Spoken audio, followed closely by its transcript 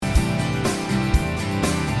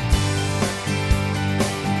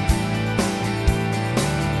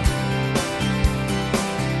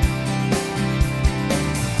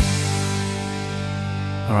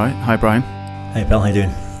All right. Hi, Brian. Hey, Bill. How you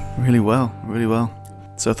doing? Really well. Really well.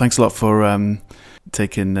 So thanks a lot for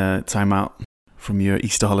taking time out from your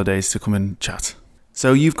Easter holidays to come and chat.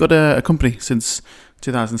 So you've got a company since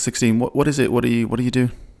 2016. What is it? What do you do?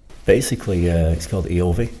 Basically, it's called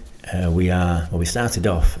Eoovi. We started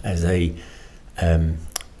off as a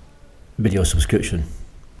video subscription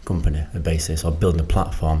company, a basis, or building a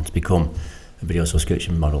platform to become a video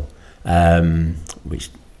subscription model,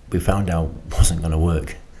 which we found out wasn't going to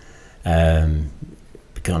work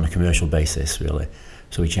on a commercial basis, really.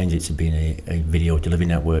 So we changed it to being a video delivery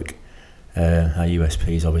network. Our USP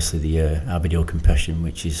is obviously our video compression,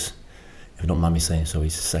 which is, if you don't mind me saying so,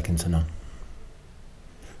 is second to none.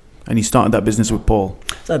 And you started that business with Paul?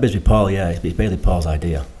 Started business with Paul, yeah. It's basically Paul's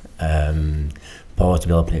idea. Paul was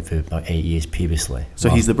developing it for about 8 years previously. So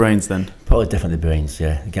he's the brains then? Paul is definitely the brains,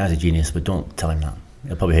 yeah. The guy's a genius, but don't tell him that.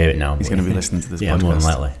 He'll probably hear it now. He's going to be listening to this podcast. Yeah, more than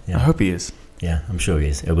likely. Yeah. I hope he is. Yeah, I'm sure he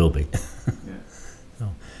is. It will be.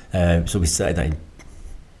 So we started that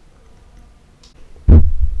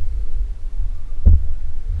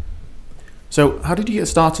So how did you get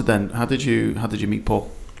started then? How did you meet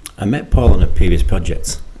Paul? I met Paul on a previous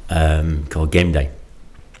project called Game Day,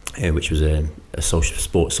 which was a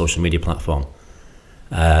social media platform.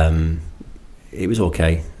 It was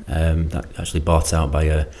okay. That actually bought out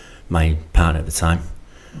by my partner at the time,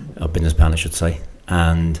 or business partner, I should say.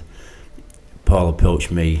 And Paul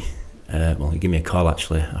approached me. He gave me a call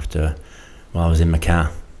actually after while I was in my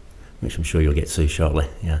car, which I'm sure you'll get to shortly.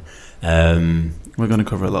 Yeah. We're going to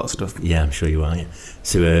cover a lot of stuff. Yeah, I'm sure you are. Yeah.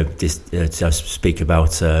 To speak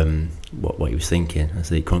about what he was thinking. I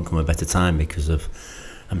said it couldn't come at a better time because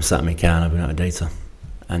I'm sat in my car and I've run out of data,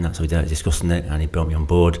 and that's how we started discussing it. And he brought me on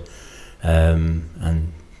board,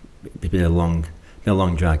 and it's been a long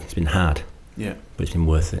drag. It's been hard. Yeah. But it's been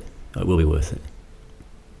worth it. It will be worth it.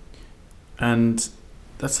 And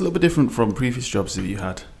that's a little bit different from previous jobs that you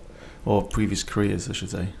had, or previous careers, I should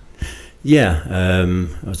say. Yeah,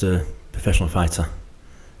 I was a professional fighter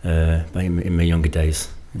in my younger days.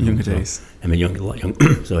 In my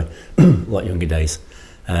lot younger days.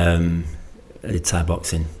 I did Thai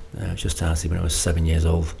boxing. I just started when I was 7 years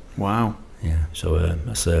old. Wow. Yeah, so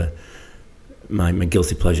that's my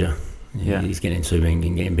guilty pleasure. Yeah, he's getting into the ring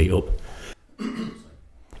and getting beat up.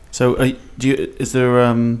 So, do you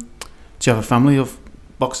have a family of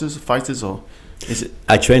boxers, fighters, or is it?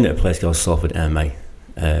 I train at a place called Salford MMA,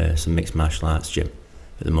 some mixed martial arts gym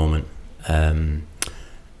at the moment, and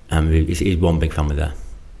it's one big family there.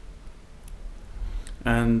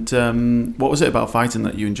 And what was it about fighting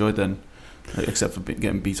that you enjoyed then, except for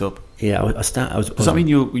getting beat up? Yeah, Does that mean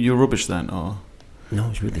you're rubbish then, or? No,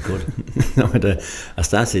 it's really good. I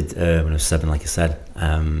started when I was 7, like I said.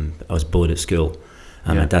 I was bullied at school,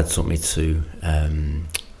 and my dad took me to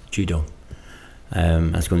judo. I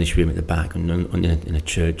was going to this room at the back in a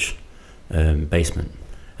church basement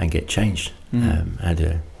and get changed. I had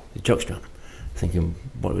a jockstrap, thinking,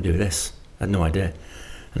 what do we do with this? I had no idea.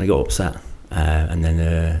 And I got upset. And then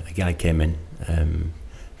a guy came in,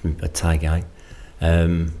 a Thai guy,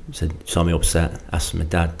 saw me upset, asked my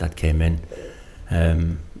dad. Dad came in,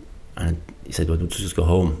 and he said, well, we'll just go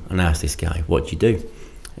home. And I asked this guy, what do you do?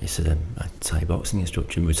 He said, I'm a Thai boxing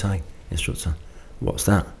instructor, Muay Thai instructor. What's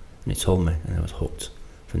that? And he told me, and I was hooked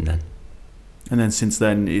from then. And then since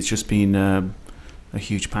then, it's just been a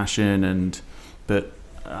huge passion. But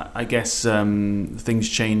I guess things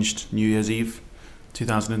changed New Year's Eve,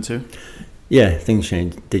 2002. Yeah, things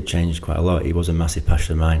did change quite a lot. It was a massive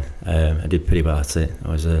passion of mine. I did pretty well at it.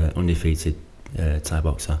 I was an undefeated Thai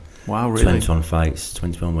boxer. Wow, really? 21 fights,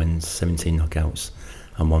 21 wins, 17 knockouts,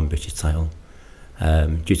 and 1 British title.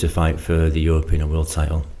 Due to fight for the European and World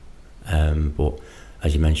title. But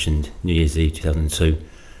as you mentioned, New Year's Eve 2002,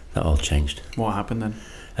 that all changed. What happened then?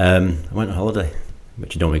 I went on holiday,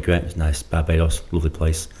 which I don't regret. It's nice. Barbados, lovely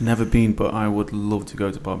place. Never been, but I would love to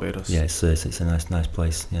go to Barbados. Yeah, it's a nice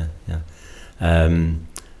place. Yeah. And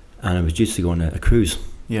I was due to go on a cruise.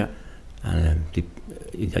 Yeah. And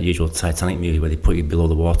that usual Titanic movie where they put you below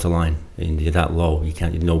the waterline and you're that low, you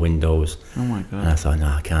can't, no windows. Oh my God. And I thought, no,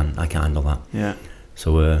 I can't handle that. Yeah.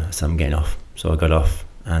 So I said, I'm getting off. So I got off,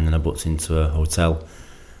 and then I booked into a hotel.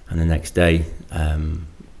 And the next day,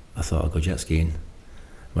 I thought I'd go jet skiing.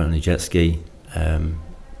 Went on a jet ski,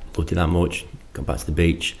 loved it that much, got back to the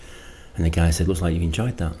beach, and the guy said, looks like you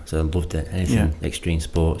enjoyed that. So I loved it, anything extreme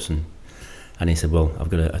sports. And he said, well, I've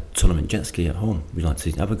got a tournament jet ski at home, would you like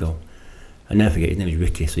to have a go? I never forget, his name was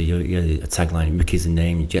Ricky, so he had a tagline, Ricky's the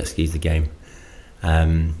name, jet ski's the game.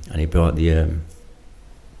 And he brought the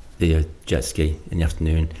jet ski in the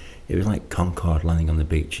afternoon. It was like Concorde landing on the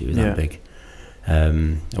beach, it was that big.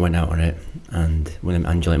 I went out on it, and one of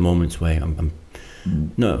them angelic moments where I'm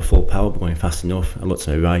not at full power but going fast enough. I looked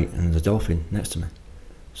to my right and there's a dolphin next to me.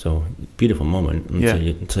 So beautiful moment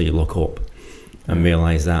until you look up and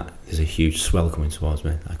realise that there's a huge swell coming towards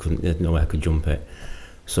me. There's no way I could jump it.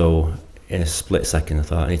 So in a split second I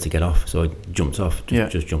thought I need to get off. So I jumped off,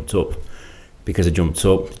 just jumped up. Because I jumped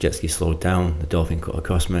up, the jet ski slowed down, the dolphin cut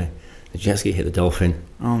across me. The jet ski hit the dolphin.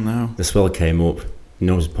 Oh no. The swell came up,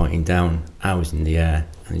 nose pointing down, I was in the air,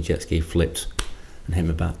 and the jet ski flipped and hit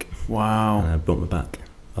my back. Wow. And I broke my back.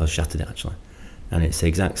 I shattered it actually. And it's the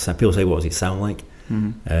exact same. People say, what does it sound like?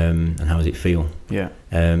 And how does it feel? Yeah.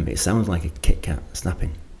 It sounds like a Kit Kat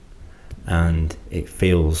snapping. And it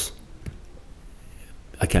feels,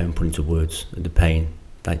 I can't even put into words the pain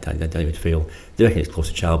that it would feel. They reckon it's close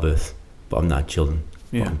to childbirth, but I've not had children.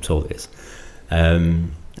 Yeah. But I'm told it is.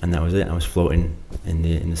 And that was it. I was floating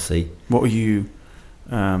in the sea. What were you?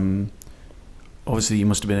 Obviously, you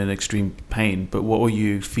must have been in extreme pain. But what were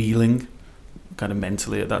you feeling, kind of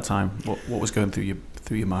mentally at that time? What was going through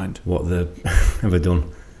your mind? What the ever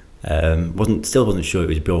done? Wasn't sure it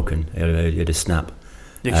was broken. It had a snap.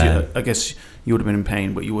 Yeah, I guess you would have been in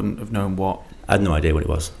pain, but you wouldn't have known what. I had no idea what it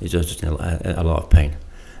was. It was just in a lot of pain.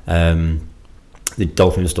 The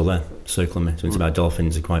dolphins are still there, circling me. So it's about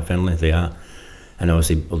dolphins are quite friendly. They are. And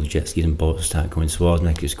obviously other jet skis and boats start going towards me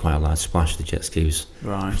because it's quite a large splash, the jet skis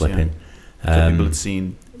flipping. So people had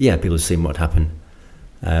seen... Yeah, people had seen what happened.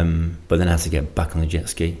 But then I had to get back on the jet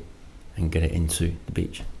ski and get it into the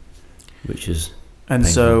beach, which is And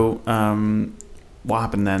painful. So, what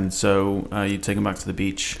happened then? So, you'd taken back to the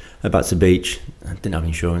beach? Back to the beach. I didn't have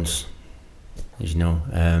insurance, as you know.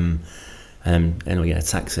 And ended up getting a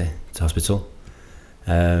taxi to hospital.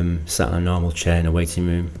 Sat in a normal chair in a waiting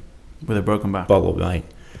room. With a broken back? Bottle upright.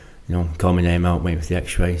 Call my name out, waiting for the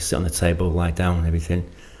x-ray, sit on the table, lie down and everything.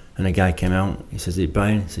 And a guy came out, he says, "Is it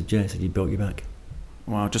Brian?" I said, "Yeah." He said, "You broke your back."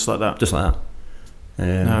 Wow, just like that? Just like that.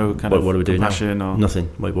 No kind of what do we do now? Or... Nothing.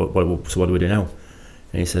 So what do we do now?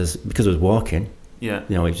 And he says, because I was walking,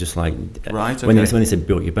 it's just like... Right, okay. When they said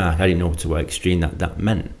broke your back, I didn't know to what extreme that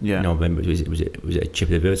meant. Yeah. Was it a chip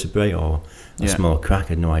of the vertebrae or a small crack? I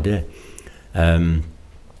had no idea. The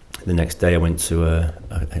next day I went to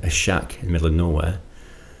a shack in the middle of nowhere,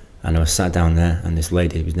 and I was sat down there, and this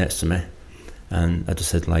lady was next to me, and I just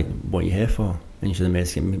said, like, "What are you here for?" And she said,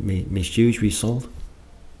 "Me stews resold."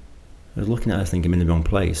 I was looking at her thinking I'm in the wrong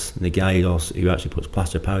place. And the guy who actually puts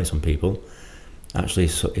plaster of Paris on people actually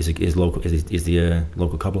is the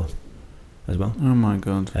local cobbler as well. Oh my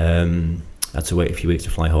God. I had to wait a few weeks to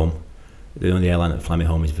fly home. The only airline that fly me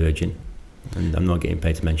home is Virgin, and I'm not getting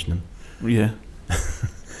paid to mention them. Yeah.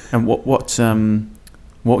 And what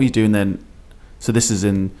were you doing then? So this is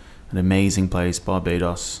in an amazing place,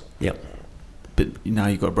 Barbados. Yep. But now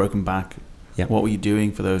you've got a broken back. Yep. What were you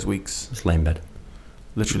doing for those weeks? Just lay in bed.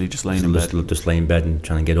 Literally just laying in bed? Just lay in bed and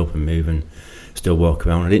trying to get up and move and still walk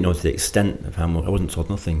around. I didn't know to the extent of how much. I wasn't told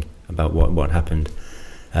nothing about what happened.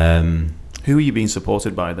 Who were you being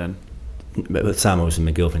supported by then? At the time, I was with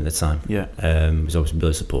my girlfriend at the time. Yeah. Was obviously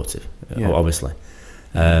really supportive, obviously.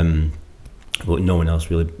 But no one else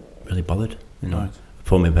really bothered. Right. I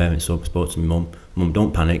phoned my parents up, spoke to my mum,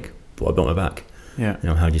 "Don't panic, but I broke my back." Yeah.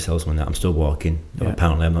 How do you tell someone that? I'm still walking. Yeah.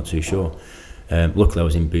 Apparently, I'm not too sure. Luckily, I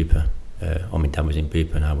was in Bupa, or my dad was in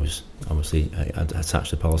Bupa, and I was obviously I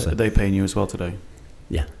attached the policy. Are they paying you as well today?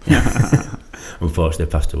 Yeah. Unfortunately,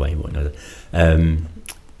 they passed away. But no.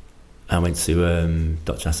 I went to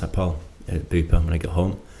Dr. Asapol at Bupa when I got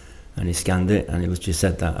home, and he scanned it, and it was just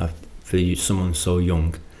said that for someone so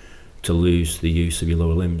young to lose the use of your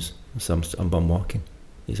lower limbs, so I'm walking.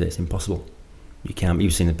 He said it's impossible. You can't.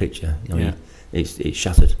 You've seen the picture. It's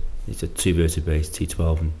shattered. It's a 2 vertebrae,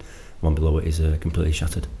 T12, and one below it is completely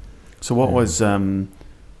shattered. So what was so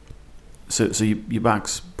your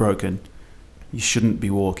back's broken. You shouldn't be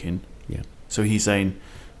walking. Yeah. So he's saying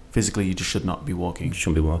physically you just should not be walking. You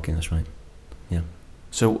shouldn't be walking. That's right. Yeah.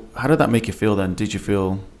 So how did that make you feel then? Did you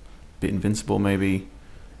feel a bit invincible maybe?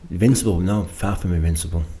 Invincible? No, far from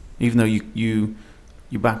invincible. Even though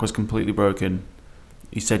your back was completely broken,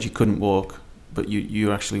 you said you couldn't walk, but you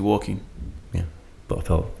were actually walking. Yeah, but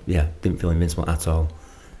I didn't feel invincible at all.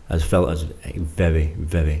 I just felt I was very,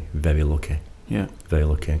 very, very lucky. Yeah. Very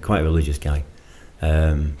lucky. Quite a religious guy.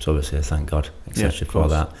 So obviously I thank God, etc. for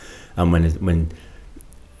that. And when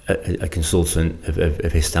a consultant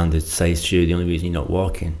of his standards says to you, the only reason you're not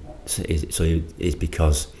walking is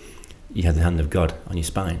because you have the hand of God on your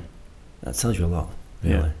spine, that tells you a lot,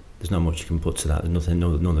 really. Yeah. There's not much you can put to that. There's nothing,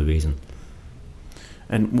 no other reason.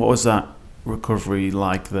 And what was that recovery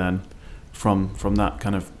like then, from that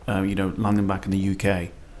kind of landing back in the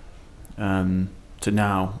UK? to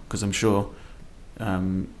now? Because I'm sure,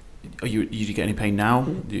 do you get any pain now?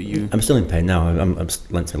 I'm still in pain now. I'm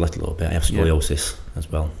lent to my left a little bit. I have scoliosis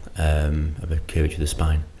as well. I have a curvature of the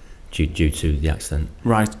spine due to the accident.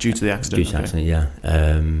 Right, due to the accident. Due to the accident,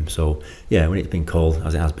 yeah. So yeah, when it's been cold,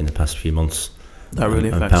 as it has been the past few months, that really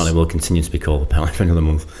affects. Apparently will continue to be cold. Apparently for another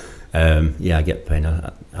month. Yeah, I get pain.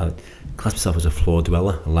 I class myself as a floor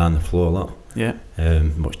dweller. I lie on the floor a lot. Yeah.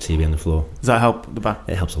 Watch TV on the floor. Does that help the back?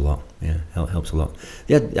 It helps a lot. Yeah, it helps a lot.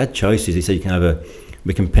 They had choices. They said you can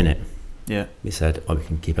we can pin it. Yeah. They said, or we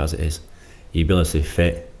can keep it as it is. Your ability to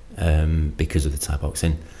fit because of the Thai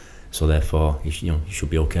boxing. So therefore, you should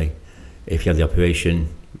be okay. If you have the operation,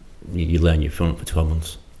 you lay on your front for 12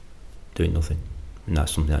 months, doing nothing, and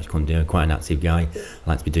that's something that you couldn't do. I'm quite an active guy. I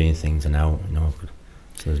like to be doing things, and now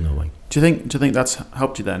so there's no way. Do you think that's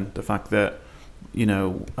helped you then? The fact that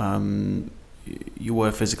you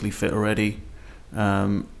were physically fit already,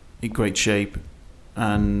 in great shape,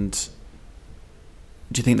 and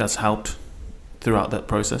do you think that's helped throughout that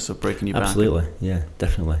process of breaking your back? Absolutely, yeah,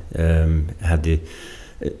 definitely. I had the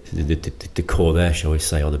core there, shall we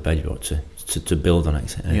say, or the bedrock to build on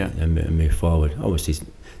it and move forward. Obviously,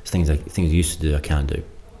 things I used to do, I can't do.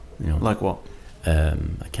 Like what? I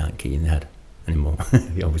can't kick you in the head anymore.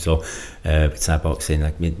 So with Thai boxing,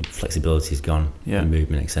 flexibility is gone,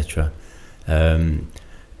 movement, etc.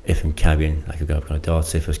 If I'm carrying, I've got a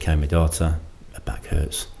daughter. If I was carrying my daughter, my back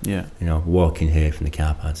hurts. Yeah. Walking here from the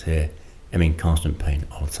car parks here, I'm in constant pain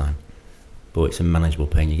all the time. But it's a manageable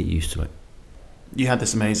pain. You get used to it. You had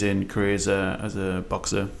this amazing career as a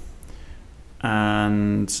boxer,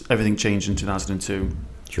 and everything changed in 2002.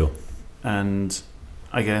 Sure. And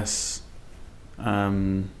I guess you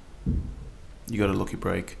got a lucky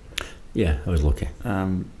break. Yeah, I was lucky.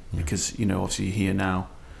 Because obviously you're here now,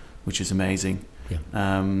 which is amazing.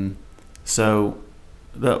 Yeah. So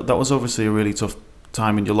that was obviously a really tough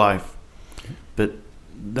time in your life, but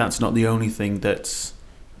that's not the only thing that's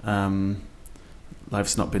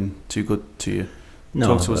life's not been too good to you.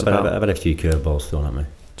 No, I've had a few curveballs thrown at me.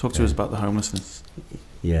 Talk to us about the homelessness.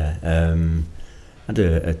 Yeah, I had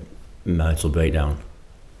a marital breakdown,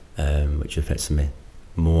 which affected me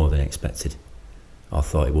more than expected. I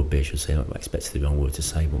thought it would be, I should say. I expected the wrong word to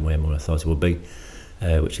say, but way more than I thought it would be,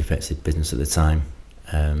 which affected business at the time,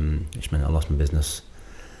 which meant I lost my business.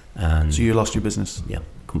 And so you lost your business? Yeah,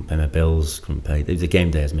 couldn't pay my bills, couldn't pay. It was a game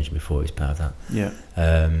day, as mentioned before, it's part of that. Yeah.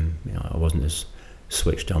 I wasn't as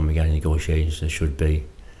switched on regarding negotiations as I should be,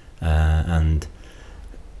 and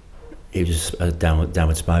it was just a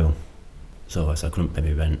downward spiral. So I couldn't pay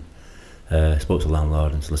my rent. I spoke to the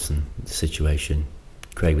landlord and said, listen, the situation,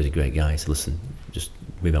 Craig was a great guy, so listen, just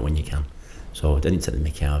move out when you can. So I didn't take the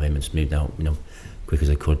mickey out of him and just moved out, quick as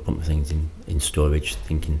I could, put my things in storage,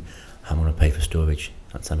 thinking, how am I going to pay for storage,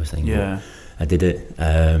 that type of thing. Yeah. But I did it.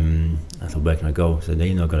 I thought, where can I go? So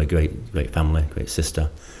I've got a great family, great sister,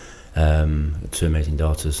 2 amazing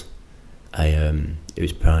daughters. It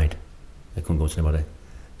was pride. I couldn't go to anybody.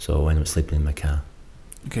 So I ended up sleeping in my car.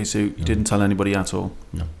 Okay, so you didn't tell anybody at all?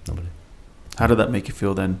 No, nobody. How did that make you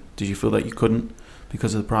feel then? Did you feel that you couldn't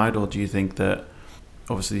because of the pride, or do you think that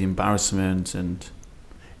obviously the embarrassment and...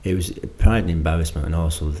 It was pride and embarrassment, and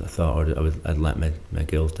also I thought I'd let my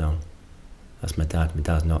girls down. That's my dad. My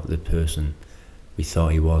dad's not the person we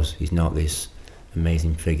thought he was. He's not this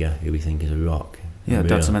amazing figure who we think is a rock. Yeah,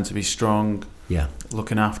 dads are meant to be strong. Yeah.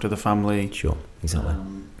 Looking after the family. Sure, exactly.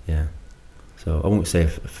 Yeah. So I won't say a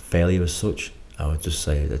failure as such. I would just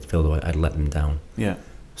say that I feel like I'd let them down. Yeah.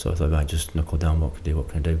 So I thought, right, just knuckle down. What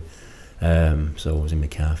can I do? So I was in my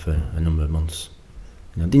car for a number of months.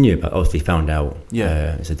 They knew about. Obviously, found out.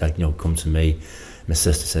 Yeah. They said, Dad, come to me. My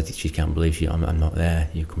sister said she can't believe I'm not there.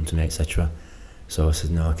 You come to me, etc. So I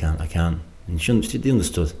said, no, I can't. And they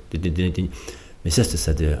understood. My sister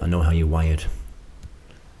said, I know how you're wired.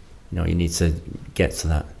 You need to get to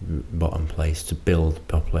that bottom place to build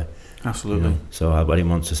properly. Absolutely. So I didn't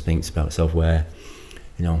want to speak about self-aware.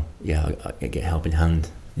 I get help in hand.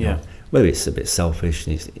 Yeah. Whether it's a bit selfish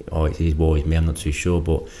or he's worried me, I'm not too sure,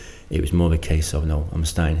 but it was more of a case of, no, I'm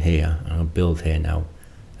starting here and I'll build here now,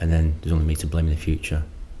 and then there's only me to blame in the future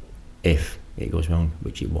if it goes wrong,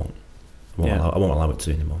 which it won't. I won't allow it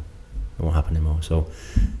to anymore. It won't happen anymore. So,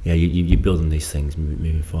 yeah, you build on these things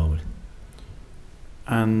moving forward.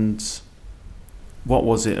 And what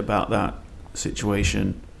was it about that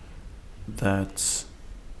situation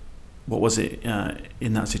what was it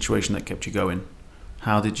in that situation that kept you going?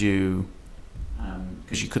 How did you,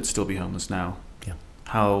 because you could still be homeless now. Yeah.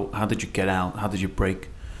 How did you get out? How did you break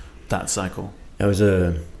that cycle? I was,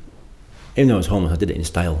 even though I was homeless, I did it in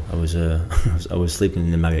style. I was sleeping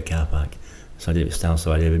in the Marriott car park. So I did it with style.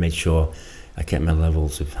 So I made sure I kept my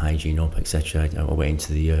levels of hygiene up, etc. I went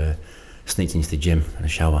into sneaked into the gym and a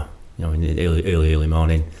shower, in the early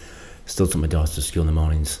morning. Still took my daughter to school in the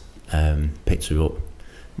mornings. Picked her up.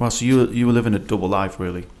 Well, so you were living a double life,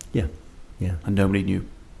 really. Yeah. And nobody knew.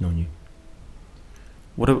 No one knew.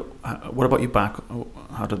 What about your back?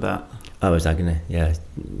 How did that? I was agony. Yeah,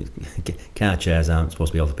 car chairs aren't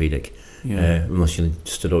supposed to be orthopedic. Yeah. Unless you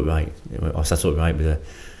stood upright or sat upright with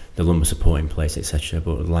the lumbar support in place, etc.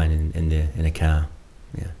 But lying in a car,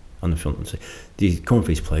 on the front. So the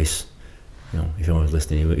comfiest place, if anyone was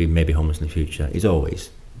listening, he may be homeless in the future. Is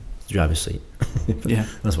always the driver's seat. Yeah,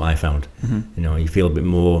 that's what I found. Mm-hmm. You feel a bit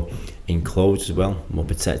more enclosed as well, more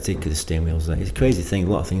protected because the steering wheel's there. It's a crazy thing. A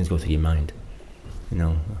lot of things go through your mind.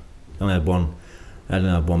 I only had one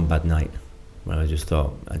bad night where I just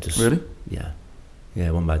thought, Really? Yeah,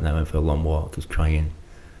 one bad night I went for a long walk, I was crying,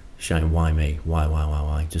 shouting, why me?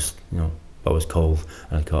 Why? Just, I was cold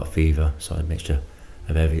and I caught a fever, so I had a mixture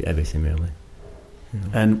of everything really.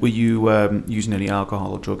 And were you using any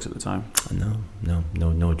alcohol or drugs at the time? No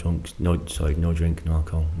drunks, no drink, no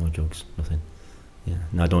alcohol, no drugs, nothing. Yeah,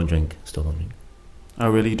 no, I don't drink, still don't drink. Oh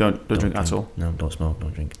really, you don't drink at all? No, don't smoke,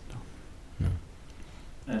 don't drink. No.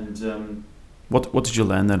 And what did you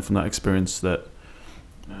learn then from that experience that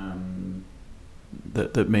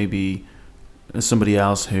maybe somebody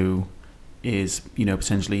else who is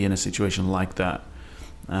potentially in a situation like that,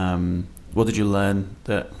 what did you learn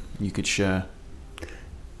that you could share?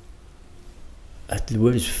 The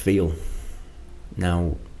word is feel.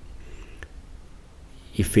 Now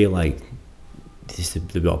you feel like this is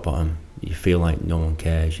the rock bottom. You feel like no one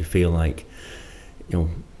cares. You feel like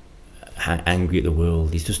angry at the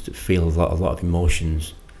world. You just feel a lot of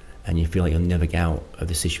emotions, and you feel like you'll never get out of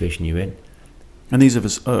the situation you're in. And these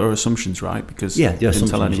are assumptions, right? Because you didn't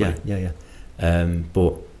tell anybody. Yeah.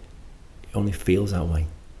 But it only feels that way.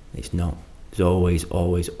 It's not. There's always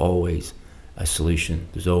a solution.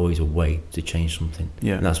 There's always a way to change something.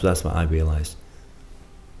 Yeah. And that's what I realised.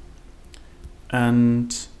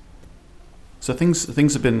 And so things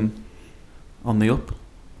have been on the up.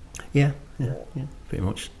 Yeah, pretty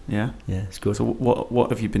much. Yeah, it's good. So what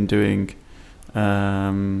have you been doing?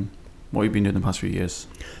 What have you been doing the past few years?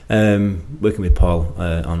 Working with Paul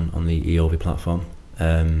on the Eoovi platform.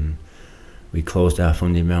 We closed our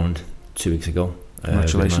funding round 2 weeks ago.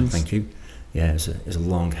 Congratulations! Thank you. Yeah, it's a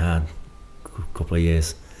long, hard couple of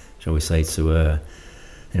years, shall we say? To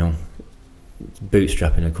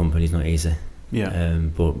bootstrapping a company is not easy. Yeah.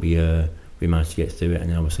 But we managed to get through it,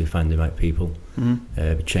 and obviously find the right people.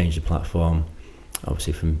 Mm-hmm. We changed the platform,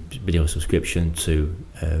 obviously from video subscription to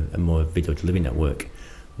a more video delivery network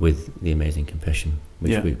with the amazing Compassion,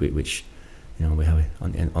 which we have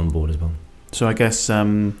on board as well. So I guess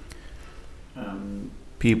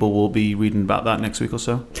people will be reading about that next week or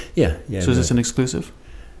so. Yeah. So is this an exclusive?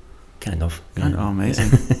 Kind of. Oh, amazing!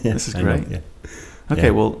 This is great. Okay,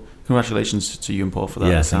 well, congratulations to you and Paul for that.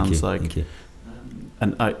 Yeah, it sounds thank you.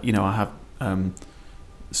 And I have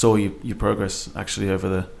saw your progress actually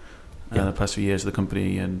over the past few years of the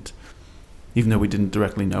company, and even though we didn't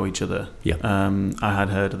directly know each other, I had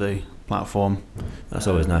heard of the platform. That's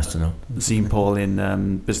always nice to know. Seen Paul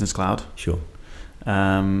in Business Cloud. Sure.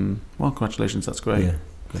 Well, congratulations. That's great. Yeah,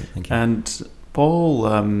 great. Thank you. And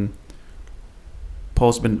Paul's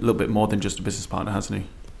been a little bit more than just a business partner, hasn't he?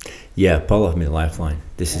 Yeah, Paul offered me the lifeline.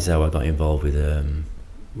 This is how I got involved with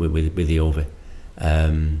Eoovi.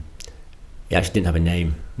 He actually didn't have a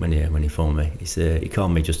name when he phoned me. He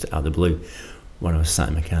called me just out of the blue when I was sat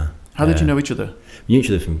in my car. How did you know each other? We knew each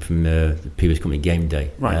other from the previous company, Game Day.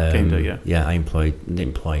 Right, Game Day, yeah. Yeah, I didn't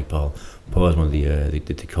employ Paul. Paul was one of the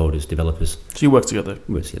decoders, developers. So you work together?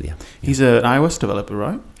 We work together, yeah. He's an iOS developer,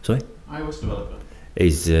 right? Sorry? iOS developer.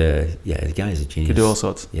 He's the guy is a genius. Could do all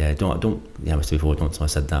sorts. Yeah, don't. Yeah, I before. Don't tell I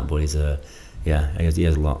said that, but he's he has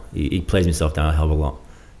a lot. He plays himself down a hell of a lot,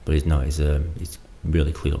 but he's not. He's a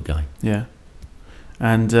really clean up guy. Yeah.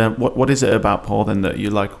 And what is it about Paul then that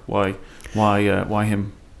you like? Why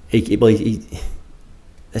him?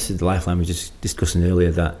 This is the lifeline we were just discussing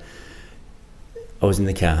earlier. That I was in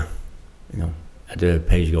the car, had a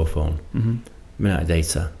pay-as-you-go phone, ran out of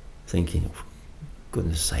data, thinking, oh,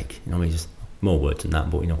 goodness sake, just more words than that,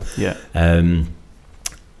 but Yeah. And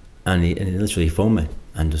he literally phoned me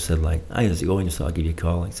and just said like, "Hi, how's it going? Just thought I'd give you a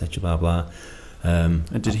call, etc. Blah blah." And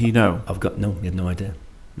did he know? He had no idea.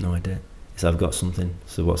 He said, "I've got something."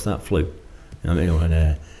 So what's that? Flu? And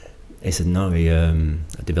he said, "No, I'm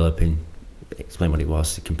developing." Explain what it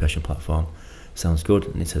was. The compression platform sounds good,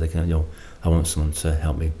 and he said, I want someone to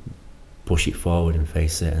help me push it forward and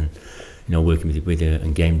face it, and working with you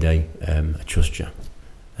on Game Day. I trust you.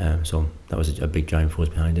 So that was a big driving force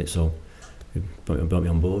behind it. So it brought me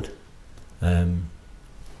on board. And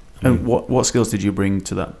what skills did you bring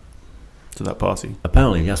to that party?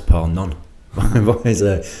 Apparently, yes, Paul, none. He was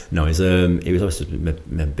obviously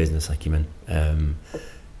my business acumen,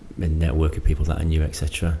 my network of people that I knew,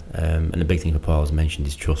 etc. And the big thing for Paul, as mentioned,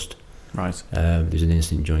 is trust. Right. There was an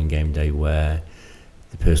incident during game day where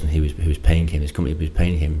the person who was paying him, his company was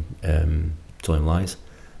paying him, told him lies,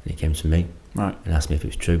 and he came to me, right, and asked me if it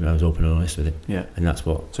was true. And I was open and honest with him. Yeah. And that's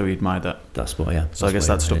what. So he admired that. That's what. Yeah. So I guess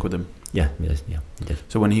that stuck with him. Yeah. He did.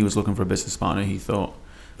 So when he was looking for a business partner, he thought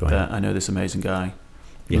that I know this amazing guy.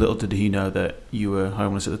 Yeah. Little did he know that you were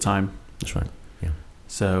homeless at the time. That's right. Yeah.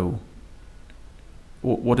 So,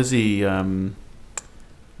 what does he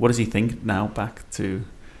think now back to,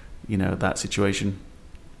 that situation?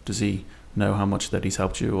 Does he know how much that he's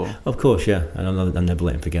helped you? Or? Of course, yeah. And I'll never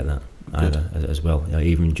let him forget that either, as well.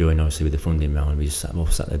 Even during, obviously, with the funding round, we just sat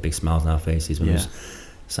there, big smiles on our faces when we was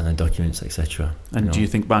signing documents, etc. And do you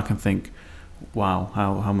think back and think, wow,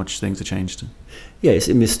 how much things have changed? Yeah,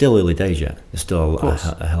 it's still early days yet. There's still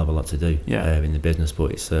a hell of a lot to do in the business,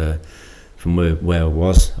 but it's from where I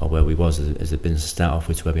was, or where we was as a business to start off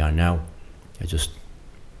with, to where we are now, it just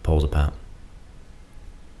pulls apart.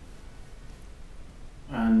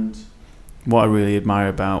 And what I really admire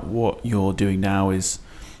about what you're doing now is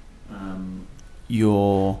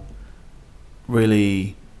you're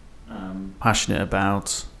really passionate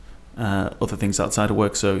about other things outside of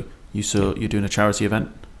work. So you're doing a charity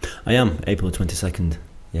event? I am, April 22nd.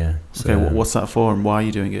 Yeah. So, okay, what's that for, and why are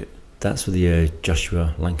you doing it? That's for the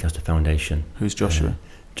Joshua Lancaster Foundation. Who's Joshua?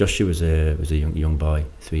 Joshua was a young boy,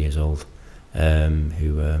 3 years old,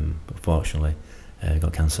 who unfortunately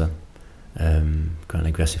got cancer, quite an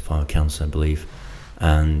aggressive form of cancer, I believe,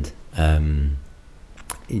 and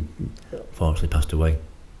he unfortunately passed away.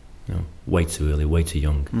 Way too early, way too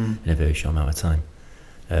young, in a very short amount of time.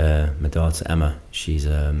 My daughter Emma, she's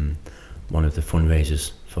one of the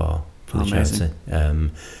fundraisers for the charity,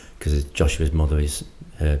 because Joshua's mother is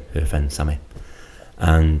her friend Sammy,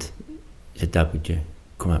 and he said, "Dad, would you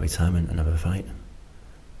come out of retirement and have a fight?"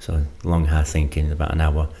 So long hard thinking, about an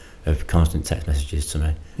hour of constant text messages to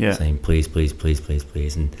me, saying please, please, please, please,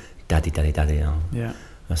 please, and daddy. Yeah.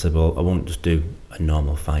 I said, well, I won't just do a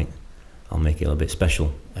normal fight. I'll make it a little bit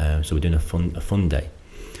special. So we're doing a fun day,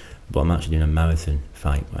 but I'm actually doing a marathon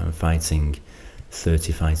fight where I'm fighting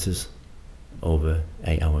 30 fighters over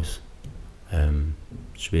 8 hours.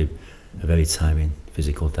 Should be a very tiring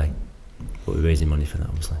physical day, but we're raising money for that,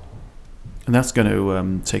 obviously. And that's going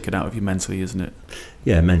to take it out of you mentally, isn't it?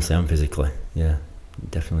 Yeah, mentally and physically. Yeah,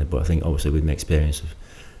 definitely. But I think obviously with my experience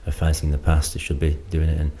of fighting in the past, I should be doing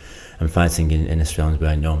it. And I'm fighting in the surroundings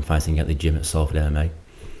where I know. I'm fighting at the gym at Salford MMA.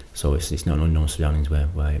 So it's not unknown surroundings where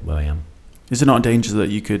I am. Is it not a danger that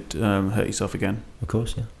you could hurt yourself again? Of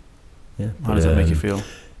course, yeah. How does that make you feel?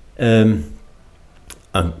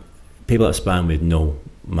 People that sparring with know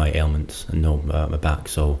my ailments and know my back.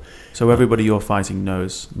 So everybody you're fighting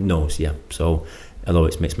knows, yeah. So although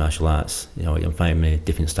it's mixed martial arts, I'm fighting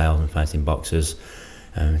different styles. I'm fighting boxers,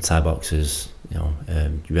 Thai boxers,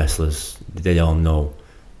 wrestlers. They all know.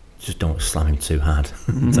 Just don't slam him too hard.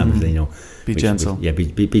 Type of thing, Be gentle.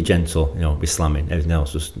 Be gentle. Be slamming. Everything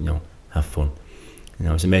else, just have fun.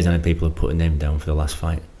 It's amazing how many people have put a name down for the last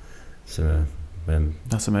fight. So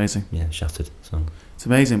that's amazing. Yeah, shattered. So it's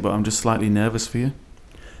amazing, but I'm just slightly nervous for you.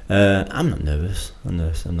 I'm not nervous. I'm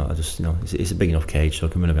not. I just it's a big enough cage, so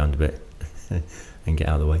I can run around a bit and get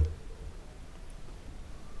out of the way.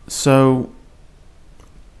 So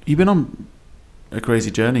you've been on a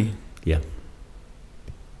crazy journey. Yeah.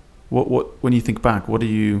 What when you think back, what do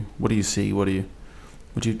you see? Would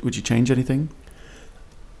you change anything?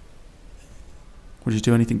 Would you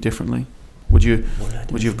do anything differently? Would you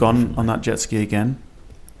have gone on that jet ski again?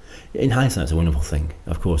 In hindsight, it's a wonderful thing.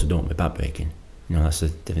 Of course, I don't want my back breaking. That's a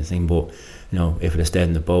different thing. But if I'd have stayed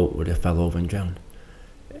in the boat, would I have fell over and drowned?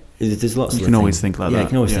 There's lots. You can always think like that. Yeah, you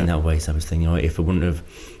can always think that way. Type of thing. If I wouldn't have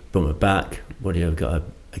bumped my back, would I have got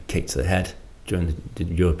a kick to the head during the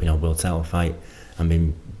European World Title fight and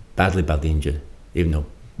been badly injured? Even though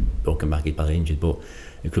broken back is badly injured, but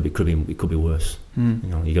it could be worse.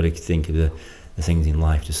 You got to think of the things in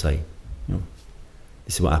life to say,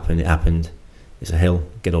 this is what happened. It happened. It's a hill.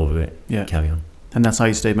 Get over it. Yeah. Carry on. And that's how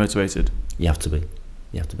you stay motivated. You have to be.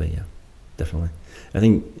 Yeah, definitely. I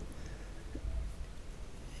think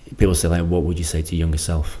people say, like, what would you say to your younger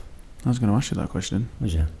self? I was going to ask you that question.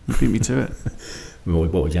 Would you? You beat me to it.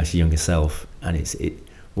 What would you ask your younger self? And it's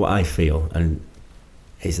what I feel, and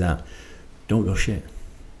is that don't rush it.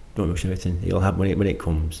 Don't rush everything. It'll happen when it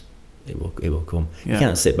comes. It will come. Yeah. You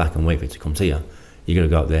can't sit back and wait for it to come to you. You got to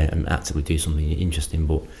go out there and actively do something interesting.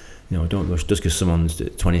 But don't rush. Just because someone's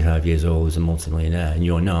 25 years old is a multi-millionaire and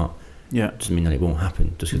you're not, doesn't mean that it won't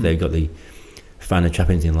happen. Just because they've got the find the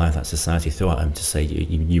trappings in life that society throw at them to say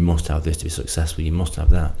you must have this to be successful. You must have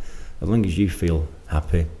that. As long as you feel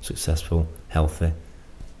happy, successful, healthy,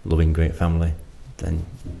 loving, great family, then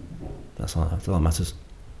that's all that matters.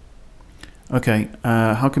 Okay,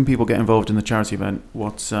 how can people get involved in the charity event?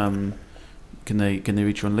 Can they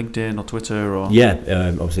reach you on LinkedIn or Twitter or?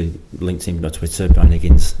 Obviously LinkedIn, got Twitter, Brian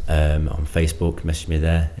Higgins, on Facebook, message me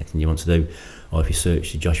there, anything you want to do, or if you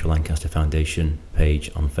search the Joshua Lancaster Foundation page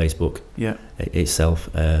on Facebook itself,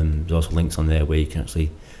 there's also links on there where you can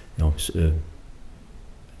actually,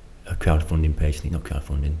 a crowdfunding page, I think not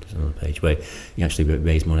crowdfunding, there's another page where you actually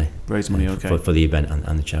raise money. Okay. For the event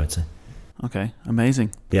and the charity. Okay,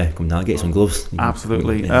 amazing. Yeah, come down, get some gloves.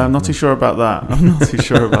 Absolutely. I'm not too sure about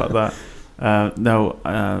that. No,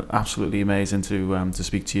 absolutely amazing to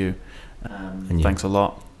speak to you. Thanks a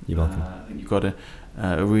lot. You're welcome. I think you've got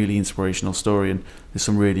a really inspirational story, and there's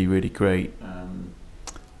some really, really great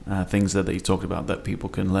things that you talked about that people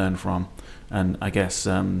can learn from. And I guess,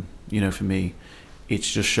 for me,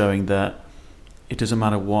 it's just showing that it doesn't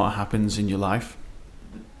matter what happens in your life,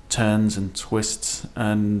 turns and twists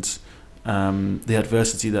and the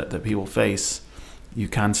adversity that people face, you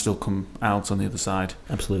can still come out on the other side.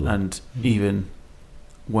 Absolutely. And even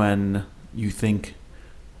when you think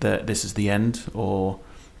that this is the end or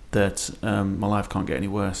that my life can't get any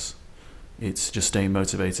worse, it's just staying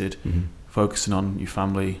motivated, focusing on your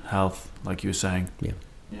family, health, like you were saying. Yeah.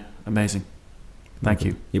 Amazing. Thank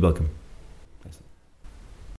you. You're welcome.